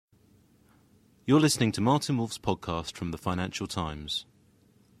You're listening to Martin Wolf's podcast from the Financial Times.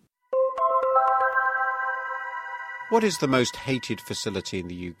 What is the most hated facility in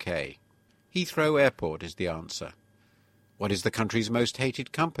the UK? Heathrow Airport is the answer. What is the country's most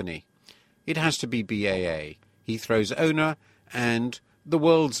hated company? It has to be BAA, Heathrow's owner and the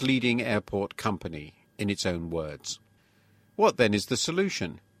world's leading airport company, in its own words. What then is the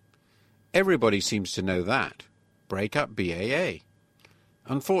solution? Everybody seems to know that. Break up BAA.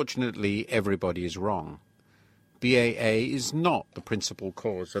 Unfortunately, everybody is wrong. BAA is not the principal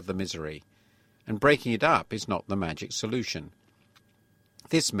cause of the misery, and breaking it up is not the magic solution.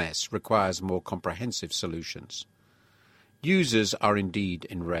 This mess requires more comprehensive solutions. Users are indeed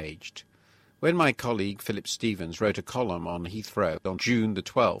enraged. When my colleague Philip Stevens wrote a column on Heathrow on June the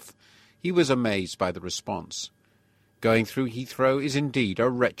 12th, he was amazed by the response. Going through Heathrow is indeed a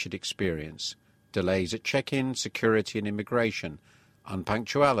wretched experience. Delays at check-in, security and immigration,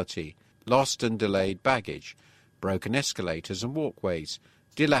 unpunctuality, lost and delayed baggage, broken escalators and walkways,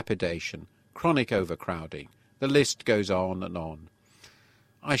 dilapidation, chronic overcrowding. The list goes on and on.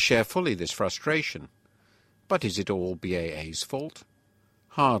 I share fully this frustration. But is it all BAA's fault?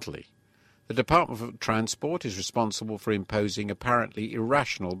 Hardly. The Department of Transport is responsible for imposing apparently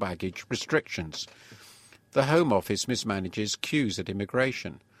irrational baggage restrictions. The Home Office mismanages queues at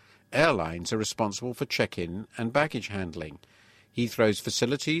immigration. Airlines are responsible for check-in and baggage handling. Heathrow's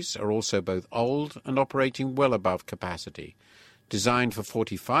facilities are also both old and operating well above capacity. Designed for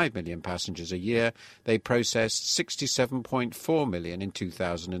 45 million passengers a year, they processed 67.4 million in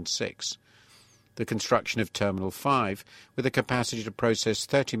 2006. The construction of Terminal 5, with a capacity to process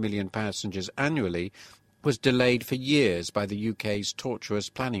 30 million passengers annually, was delayed for years by the UK's tortuous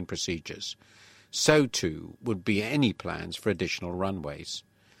planning procedures. So too would be any plans for additional runways.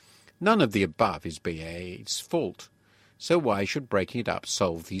 None of the above is BAA's fault. So why should breaking it up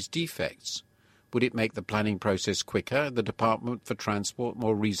solve these defects? Would it make the planning process quicker, the Department for Transport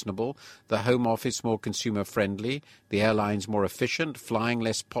more reasonable, the Home Office more consumer-friendly, the airlines more efficient, flying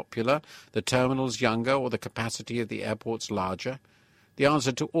less popular, the terminals younger, or the capacity of the airports larger? The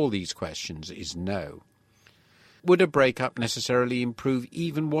answer to all these questions is no. Would a break-up necessarily improve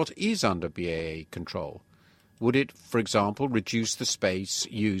even what is under BAA control? Would it, for example, reduce the space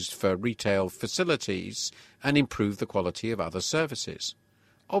used for retail facilities and improve the quality of other services?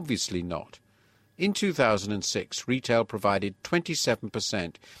 Obviously not. In 2006, retail provided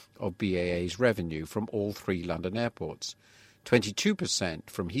 27% of BAA's revenue from all three London airports, 22%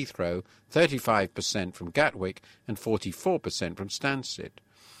 from Heathrow, 35% from Gatwick, and 44% from Stansted.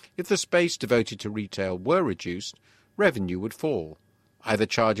 If the space devoted to retail were reduced, revenue would fall. Either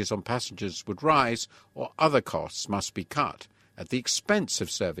charges on passengers would rise or other costs must be cut at the expense of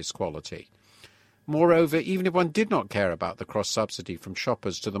service quality. Moreover, even if one did not care about the cross-subsidy from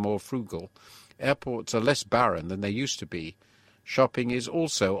shoppers to the more frugal, airports are less barren than they used to be. Shopping is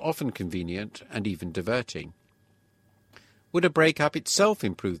also often convenient and even diverting. Would a break-up itself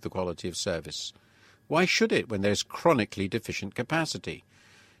improve the quality of service? Why should it when there is chronically deficient capacity?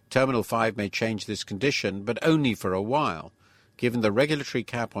 Terminal 5 may change this condition, but only for a while. Given the regulatory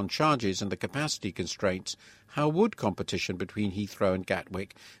cap on charges and the capacity constraints, how would competition between Heathrow and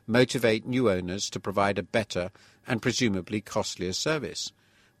Gatwick motivate new owners to provide a better and presumably costlier service?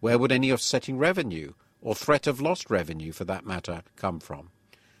 Where would any offsetting revenue, or threat of lost revenue for that matter, come from?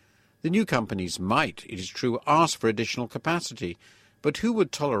 The new companies might, it is true, ask for additional capacity, but who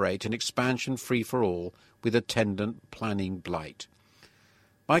would tolerate an expansion free for all with attendant planning blight?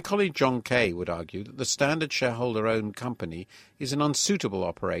 My colleague John Kay would argue that the standard shareholder-owned company is an unsuitable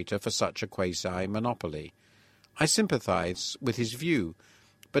operator for such a quasi-monopoly. I sympathise with his view,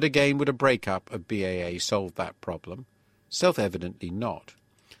 but again would a break-up of BAA solve that problem? Self-evidently not.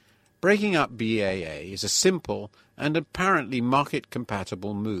 Breaking up BAA is a simple and apparently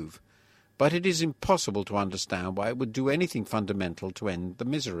market-compatible move, but it is impossible to understand why it would do anything fundamental to end the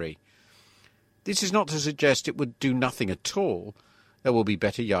misery. This is not to suggest it would do nothing at all. There will be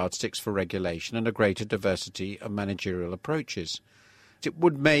better yardsticks for regulation and a greater diversity of managerial approaches. It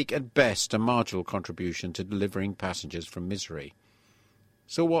would make, at best, a marginal contribution to delivering passengers from misery.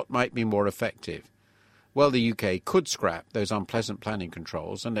 So what might be more effective? Well, the UK could scrap those unpleasant planning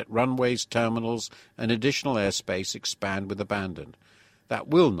controls and let runways, terminals and additional airspace expand with abandon. That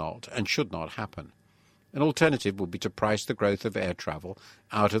will not and should not happen. An alternative would be to price the growth of air travel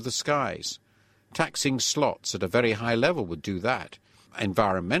out of the skies. Taxing slots at a very high level would do that.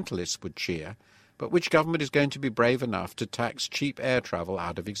 Environmentalists would cheer, but which government is going to be brave enough to tax cheap air travel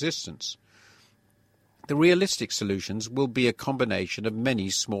out of existence? The realistic solutions will be a combination of many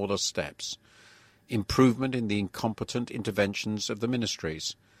smaller steps. Improvement in the incompetent interventions of the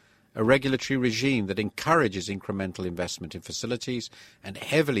ministries, a regulatory regime that encourages incremental investment in facilities and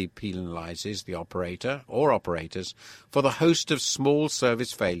heavily penalises the operator or operators for the host of small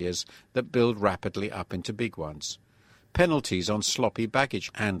service failures that build rapidly up into big ones. Penalties on sloppy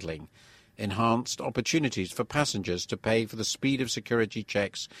baggage handling, enhanced opportunities for passengers to pay for the speed of security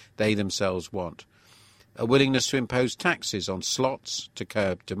checks they themselves want, a willingness to impose taxes on slots to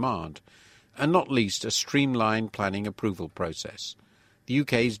curb demand, and not least a streamlined planning approval process. The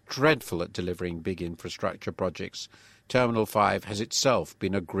UK is dreadful at delivering big infrastructure projects. Terminal 5 has itself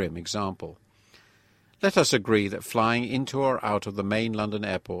been a grim example. Let us agree that flying into or out of the main London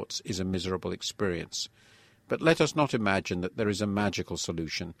airports is a miserable experience. But let us not imagine that there is a magical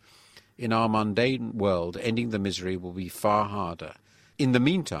solution. In our mundane world, ending the misery will be far harder. In the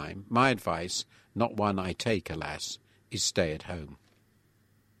meantime, my advice, not one I take, alas, is stay at home.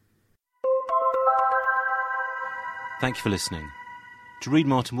 Thank you for listening. To read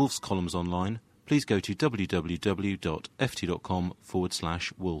Martin Wolf's columns online, please go to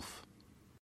www.ft.com/wolf.